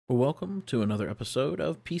Welcome to another episode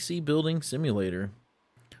of PC Building Simulator.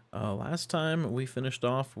 Last time we finished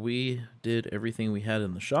off, we did everything we had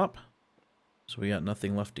in the shop. So we got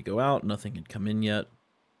nothing left to go out, nothing had come in yet.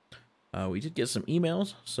 We did get some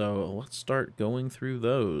emails, so let's start going through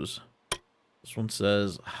those. This one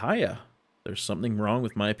says, "Hiya, there's something wrong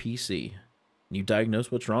with my PC. Can you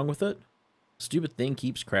diagnose what's wrong with it? Stupid thing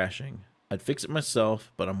keeps crashing. I'd fix it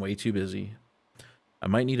myself, but I'm way too busy. I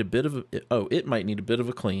might need a bit of it might need a bit of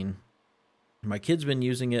a clean. My kid's been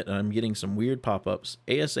using it and I'm getting some weird pop-ups.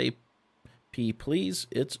 ASAP, please,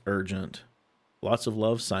 it's urgent. Lots of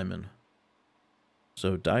love, Simon."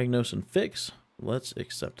 So diagnose and fix. Let's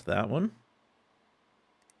accept that one.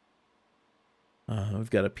 We've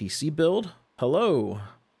got a PC build. Hello,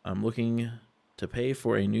 I'm looking to pay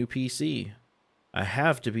for a new PC. I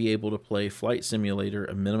have to be able to play Flight Simulator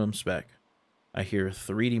a minimum spec. I hear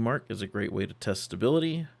 3D Mark is a great way to test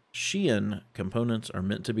stability. Shein components are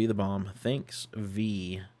meant to be the bomb. Thanks,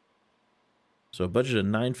 V. So a budget of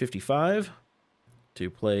 $955 to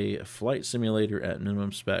play Flight Simulator at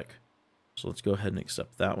minimum spec. So let's go ahead and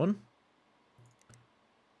accept that one.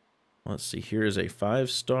 Let's see, here is a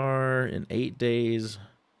 5-star in 8 days.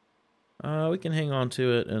 We can hang on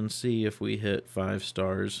to it and see if we hit 5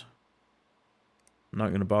 stars. I'm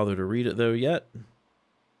not going to bother to read it though yet.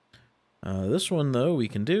 This one, though, we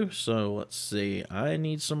can do. So let's see. I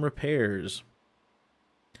need some repairs.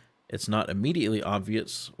 It's not immediately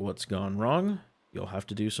obvious what's gone wrong. You'll have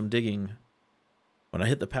to do some digging. When I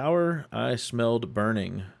hit the power, I smelled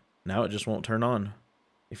burning. Now it just won't turn on.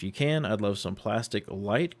 If you can, I'd love some plastic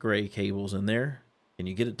light gray cables in there. Can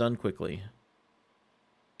you get it done quickly?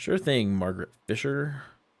 Sure thing, Margaret Fisher.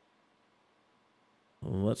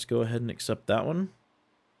 Let's go ahead and accept that one.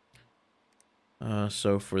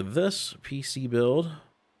 So for this PC build,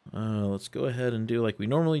 let's go ahead and do like we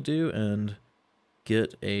normally do and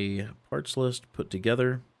get a parts list put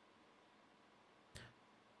together.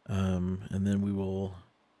 And then we will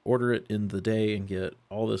order it in the day and get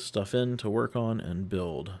all this stuff in to work on and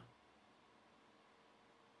build.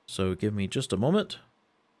 So give me just a moment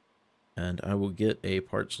and I will get a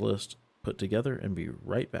parts list put together and be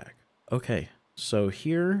right back. Okay, so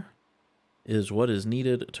here is what is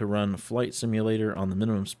needed to run Flight Simulator on the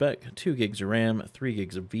minimum spec: 2 gigs of RAM, 3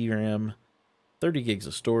 gigs of VRAM, 30 gigs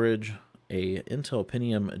of storage, a Intel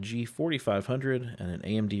Pentium G4500, and an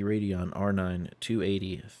AMD Radeon R9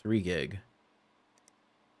 280 3 gig.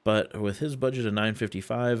 But with his budget of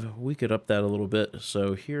 $955, we could up that a little bit,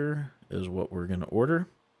 so here is what we're going to order.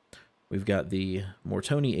 We've got the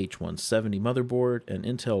Mortoni H170 motherboard, an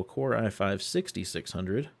Intel Core i5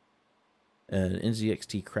 6600, an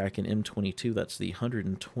NZXT Kraken M22, that's the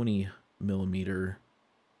 120 millimeter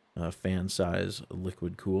fan size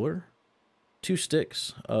liquid cooler. 2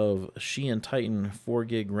 sticks of Shein Titan 4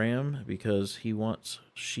 gig RAM because he wants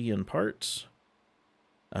Shein parts.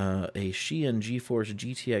 A Shein GeForce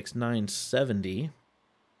GTX 970.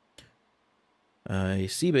 A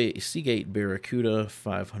Seagate Barracuda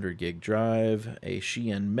 500 gig drive. A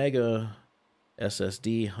Shein Mega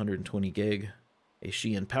SSD 120 gig. A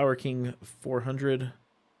Shein Power King 400,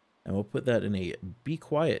 and we'll put that in a Be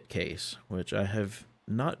Quiet case, which I have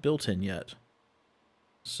not built in yet.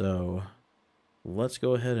 So let's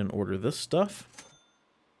go ahead and order this stuff,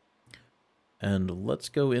 and let's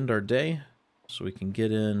go end our day so we can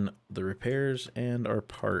get in the repairs and our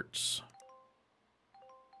parts.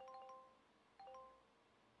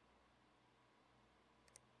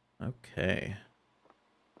 Okay.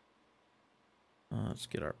 Let's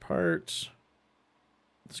get our parts.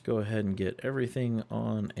 Let's go ahead and get everything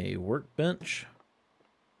on a workbench.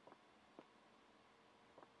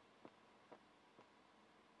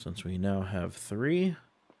 Since we now have 3.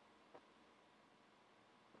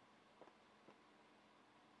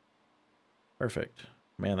 Perfect.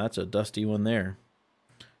 Man, that's a dusty one there.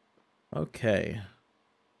 Okay.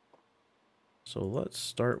 So let's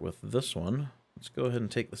start with this one. Let's go ahead and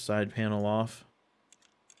take the side panel off.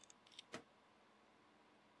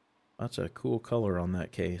 That's a cool color on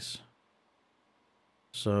that case.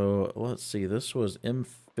 So let's see, this was M.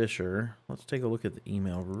 Fisher. Let's take a look at the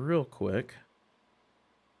email real quick.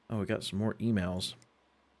 Oh, we got some more emails.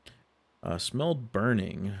 Smelled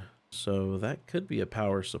burning. So that could be a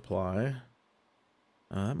power supply.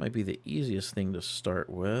 That might be the easiest thing to start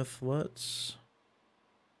with. Let's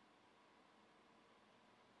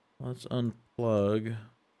unplug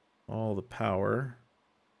all the power.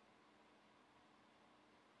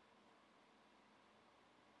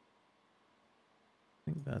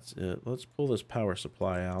 I think that's it. Let's pull this power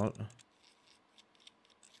supply out.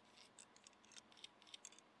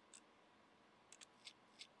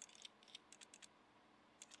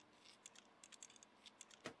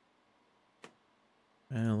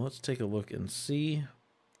 And let's take a look and see.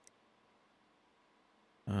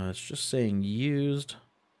 It's just saying used.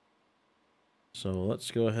 So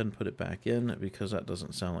let's go ahead and put it back in because that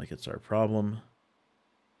doesn't sound like it's our problem.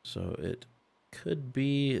 So it could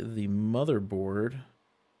be the motherboard.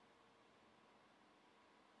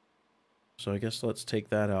 So I guess let's take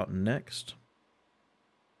that out next.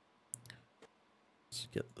 Let's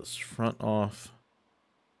get this front off.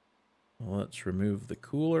 Let's remove the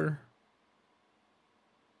cooler.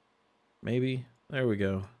 Maybe. There we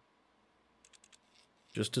go.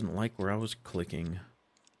 Just didn't like where I was clicking.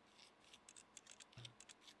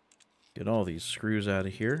 Get all these screws out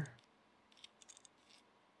of here.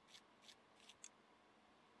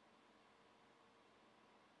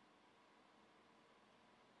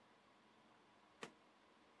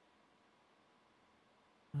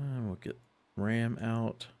 And we'll get RAM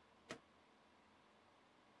out.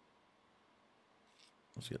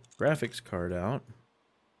 Let's get the graphics card out.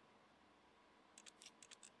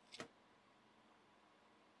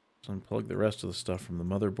 Let's unplug the rest of the stuff from the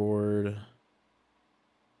motherboard. I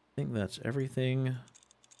think that's everything.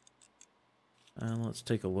 And let's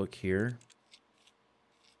take a look here.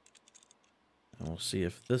 And we'll see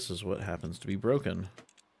if this is what happens to be broken.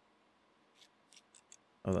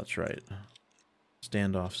 Oh, that's right.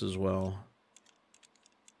 Standoffs as well.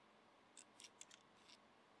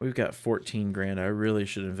 We've got 14 grand. I really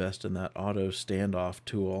should invest in that auto standoff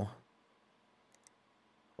tool.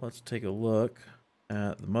 Let's take a look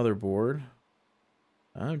at the motherboard.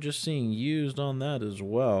 I'm just seeing used on that as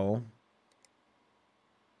well.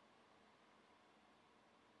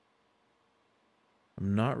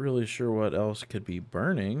 I'm not really sure what else could be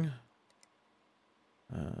burning.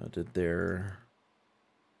 Did there...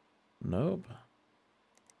 Nope.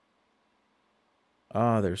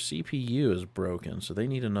 Ah, their CPU is broken, so they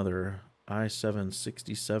need another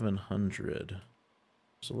i7-6700.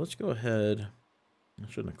 So let's go ahead. I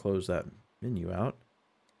shouldn't have closed that menu out.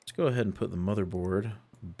 Let's go ahead and put the motherboard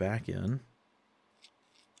back in.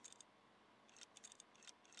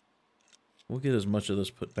 We'll get as much of this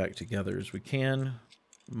put back together as we can,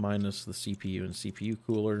 minus the CPU and CPU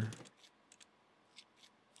cooler.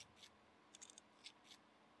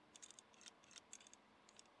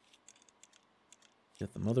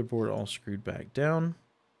 Get the motherboard all screwed back down.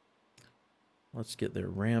 Let's get their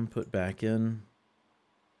RAM put back in.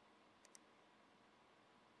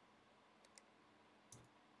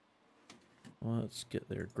 Let's get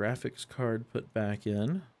their graphics card put back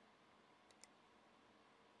in.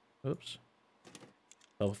 Oops.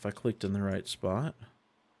 Oh, if I clicked in the right spot.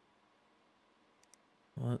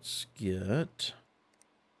 Let's get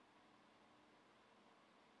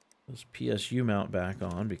this PSU mount back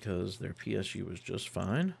on because their PSU was just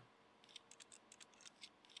fine.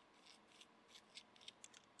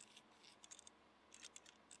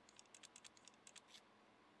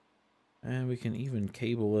 And we can even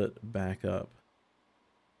cable it back up.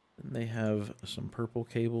 And they have some purple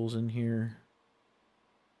cables in here.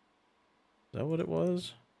 Is that what it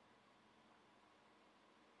was?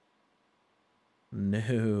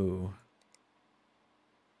 No.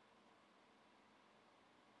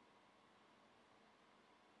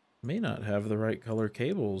 May not have the right color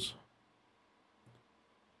cables.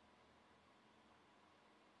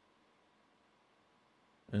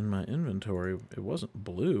 In my inventory, it wasn't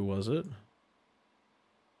blue, was it?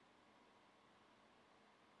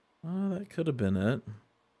 Oh, that could have been it.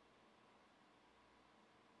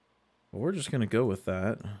 But we're just going to go with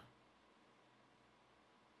that.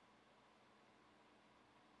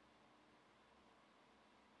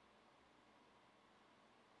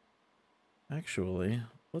 Actually,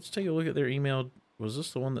 let's take a look at their email. Was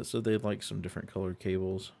this the one that said they'd like some different colored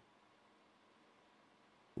cables?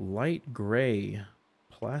 Light gray.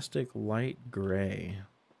 Plastic light gray.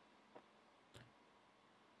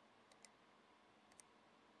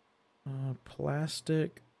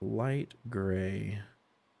 Plastic light gray.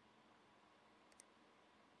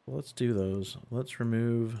 Let's do those. Let's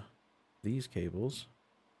remove these cables.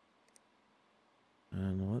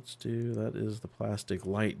 And let's do, that is the plastic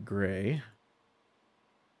light gray.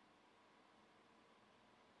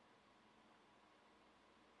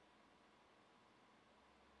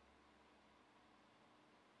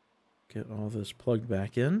 Get all this plugged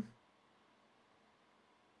back in.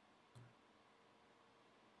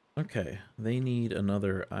 Okay, they need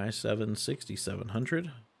another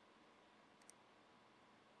i7-6700.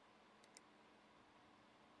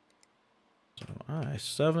 So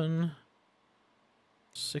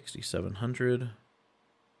i7-6700.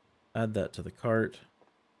 Add that to the cart.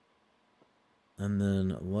 And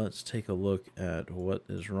then let's take a look at what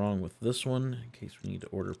is wrong with this one in case we need to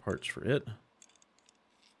order parts for it.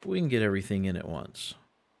 We can get everything in at once.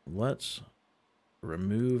 Let's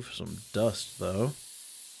remove some dust, though.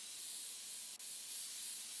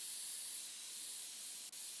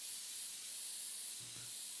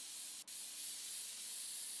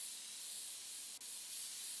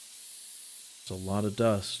 It's a lot of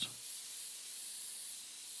dust.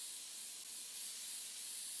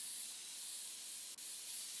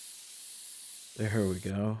 There we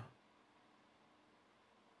go.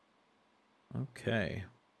 Okay.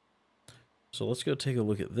 So let's go take a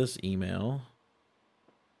look at this email.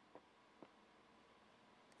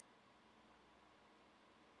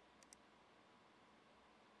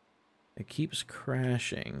 It keeps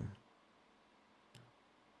crashing.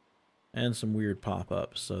 And some weird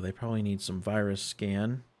pop-ups, so they probably need some virus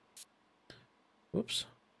scan. Whoops.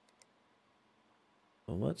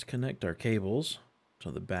 Well, let's connect our cables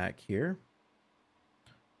to the back here.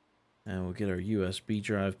 And we'll get our USB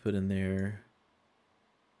drive put in there.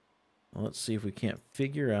 Well, let's see if we can't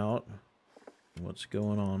figure out what's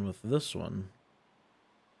going on with this one.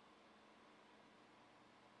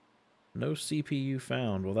 No CPU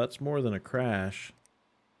found. Well, that's more than a crash.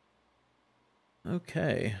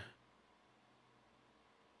 Okay.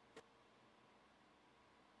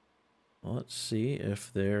 Well, let's see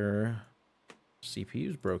if their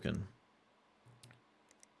CPU's broken.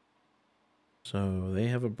 So they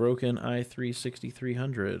have a broken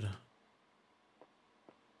i3-6300.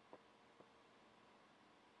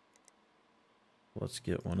 Let's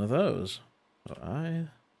get one of those. So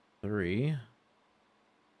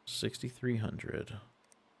i3-6300.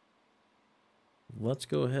 Let's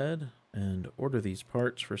go ahead and order these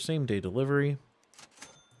parts for same-day delivery.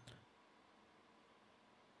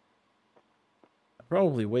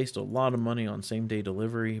 Probably waste a lot of money on same-day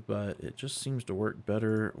delivery, but it just seems to work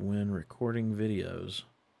better when recording videos.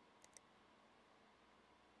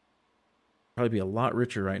 Probably be a lot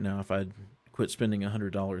richer right now if I'd quit spending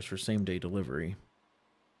 $100 for same-day delivery.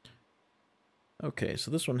 Okay, so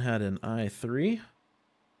this one had an i3.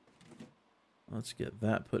 Let's get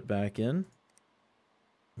that put back in.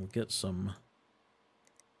 We'll get some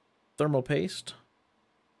thermal paste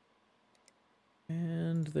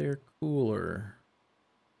and their cooler,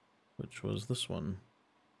 which was this one.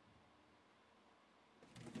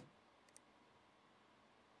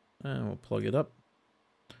 And we'll plug it up.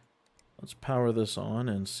 Let's power this on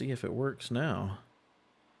and see if it works now.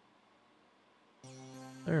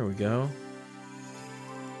 There we go.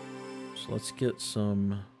 So let's get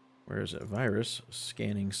some, where is it, virus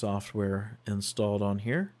scanning software installed on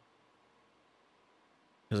here.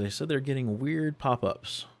 Because they said they're getting weird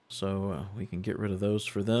pop-ups, so we can get rid of those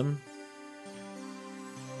for them.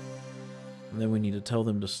 And then we need to tell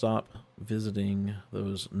them to stop visiting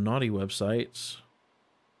those naughty websites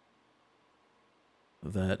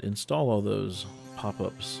that install all those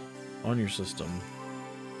pop-ups on your system.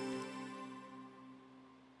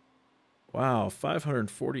 Wow,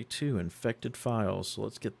 542 infected files. So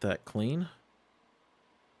let's get that clean.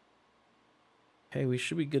 Okay, we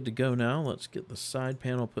should be good to go now. Let's get the side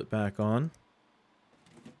panel put back on.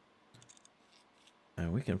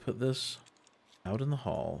 And we can put this out in the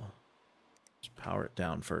hall. Let's power it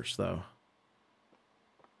down first, though.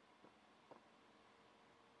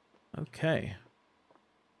 Okay.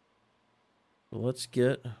 So let's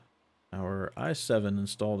get our i7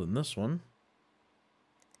 installed in this one.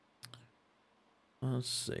 Let's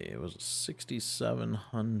see, it was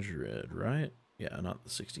 6700, right? Yeah, not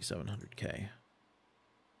the 6700K.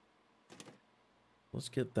 Let's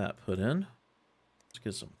get that put in. Let's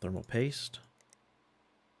get some thermal paste.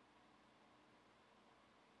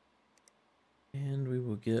 And we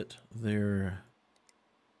will get their...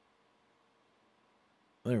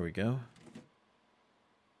 There we go.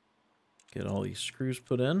 Get all these screws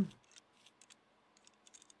put in.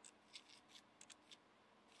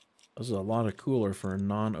 This is a lot of cooler for a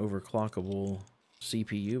non-overclockable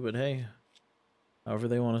CPU, but hey, however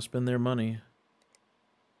they want to spend their money.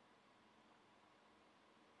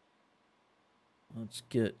 Let's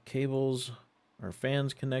get cables or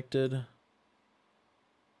fans connected.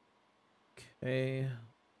 Okay,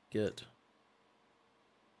 get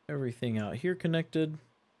everything out here connected,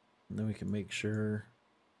 and then we can make sure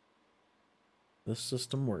this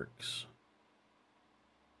system works.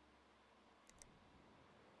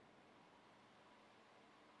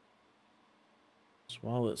 So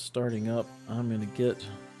while it's starting up, I'm going to get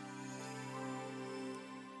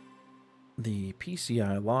the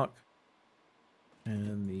PCI lock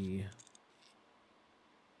and the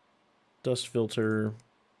dust filter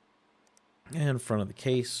and front of the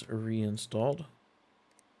case are reinstalled.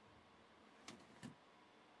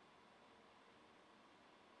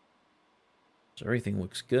 So everything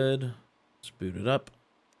looks good. Let's boot it up.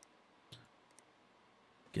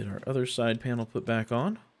 Get our other side panel put back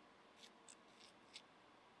on.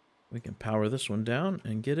 We can power this one down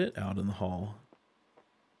and get it out in the hall.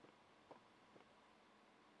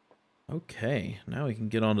 Okay, now we can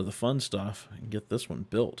get on to the fun stuff and get this one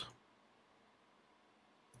built.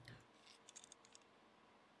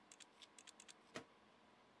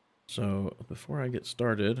 So before I get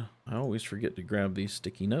started, I always forget to grab these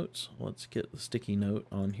sticky notes. Let's get the sticky note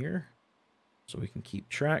on here so we can keep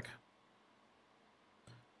track.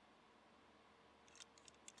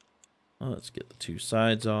 Let's get the two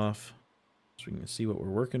sides off so we can see what we're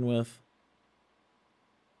working with.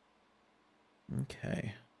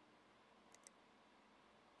 Okay.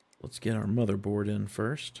 Let's get our motherboard in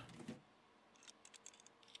first.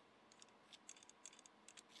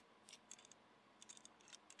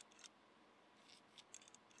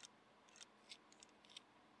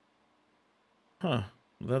 Huh.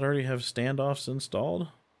 Does that already have standoffs installed?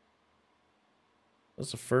 That's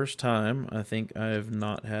the first time I think I have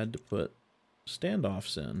not had to put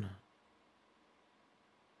standoffs in.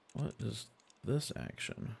 What is this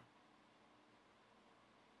action?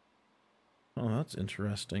 Oh, that's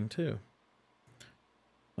interesting too.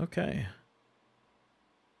 Okay.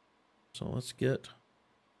 So let's get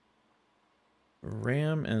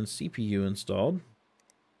RAM and CPU installed.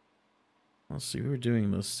 Let's see, we were doing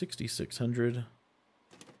the 6600.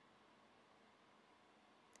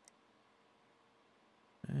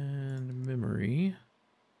 And memory.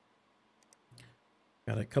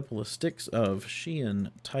 Got a couple of sticks of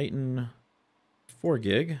Shein Titan 4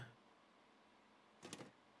 gig.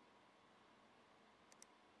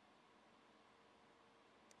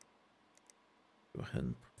 Go ahead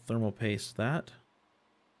and thermal paste that.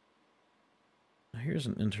 Now here's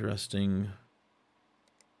an interesting.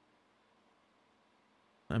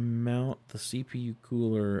 I mount the CPU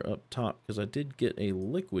cooler up top because I did get a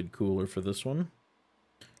liquid cooler for this one.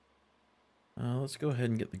 Let's go ahead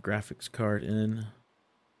and get the graphics card in.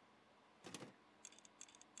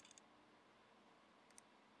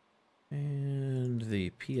 And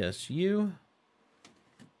the PSU.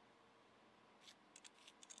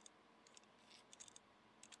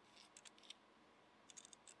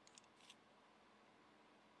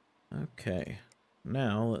 Okay,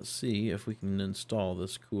 now let's see if we can install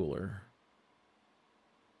this cooler.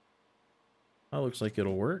 That looks like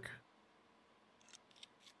it'll work.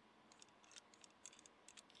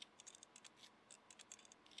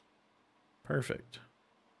 Perfect.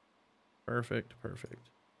 Perfect, perfect.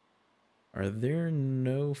 Are there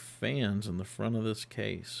no fans in the front of this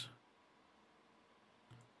case?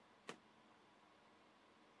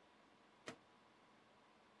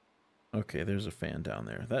 Okay, there's a fan down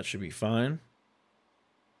there. That should be fine.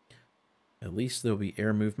 At least there'll be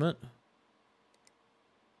air movement.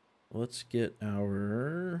 Let's get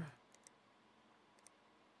our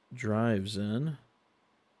drives in.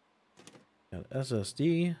 Got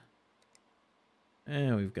SSD.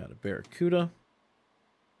 And we've got a Barracuda.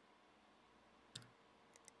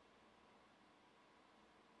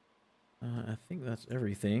 I think that's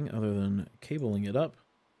everything other than cabling it up.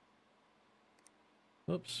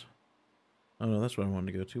 Whoops. Oh no, that's what I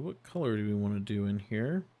wanted to go to. What color do we want to do in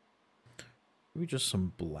here? Maybe just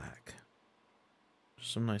some black.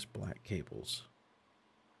 Just some nice black cables.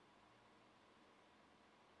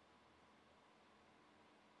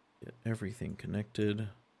 Get everything connected.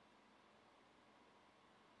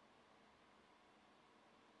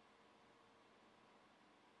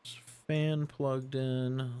 Fan plugged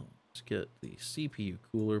in. Let's get the CPU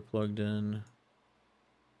cooler plugged in.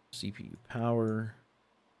 CPU power.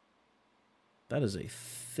 That is a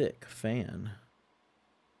thick fan.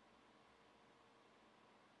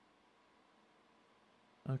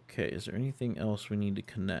 Okay, is there anything else we need to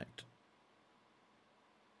connect?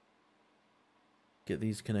 Get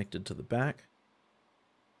these connected to the back.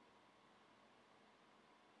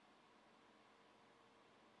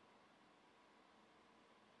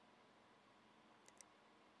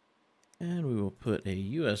 And we will put a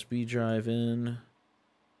USB drive in.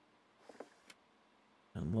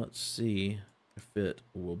 And let's see if it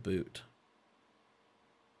will boot.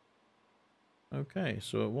 Okay,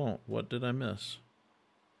 so it won't. What did I miss?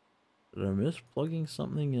 Did I miss plugging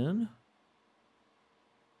something in?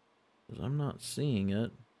 Because I'm not seeing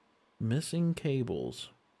it. Missing cables.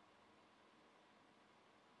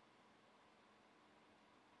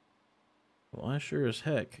 Well, I sure as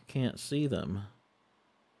heck can't see them.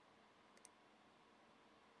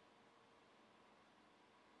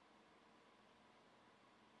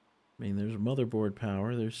 I mean, there's motherboard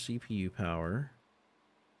power, there's CPU power.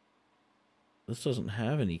 This doesn't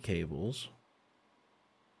have any cables.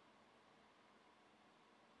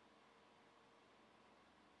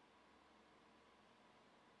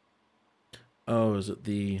 Oh, is it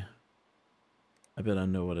the... I bet I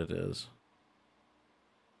know what it is.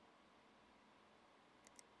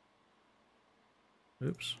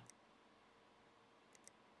 Oops.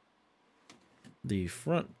 The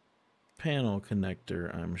front panel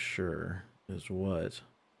connector, I'm sure, is what is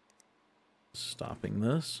stopping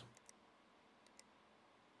this.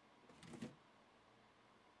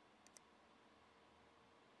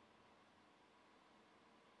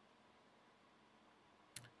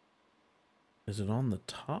 Is it on the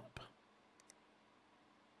top?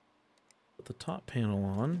 Put the top panel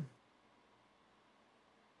on.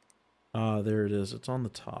 Ah, there it is. It's on the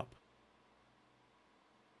top.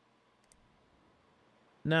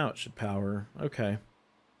 Now it should power. Okay.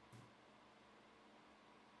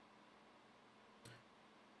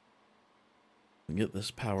 Get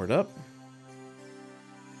this powered up.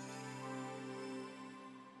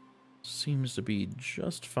 Seems to be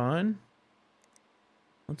just fine.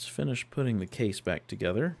 Let's finish putting the case back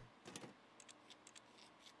together.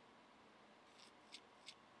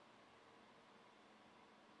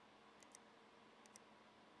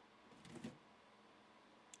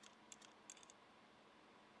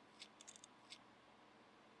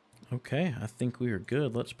 Okay, I think we are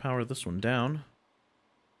good. Let's power this one down.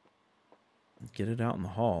 Get it out in the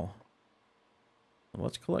hall.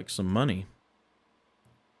 Let's collect some money.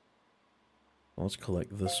 Let's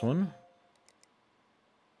collect this one.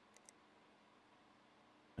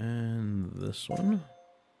 And this one.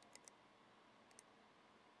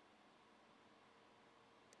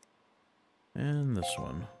 And this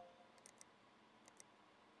one.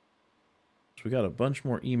 So we got a bunch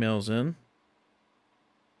more emails in.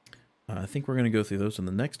 I think we're going to go through those in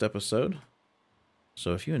the next episode.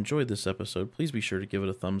 So if you enjoyed this episode, please be sure to give it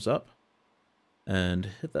a thumbs up. And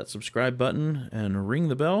hit that subscribe button and ring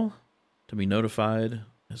the bell to be notified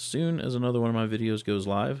as soon as another one of my videos goes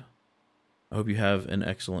live. I hope you have an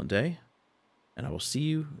excellent day, and I will see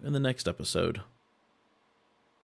you in the next episode.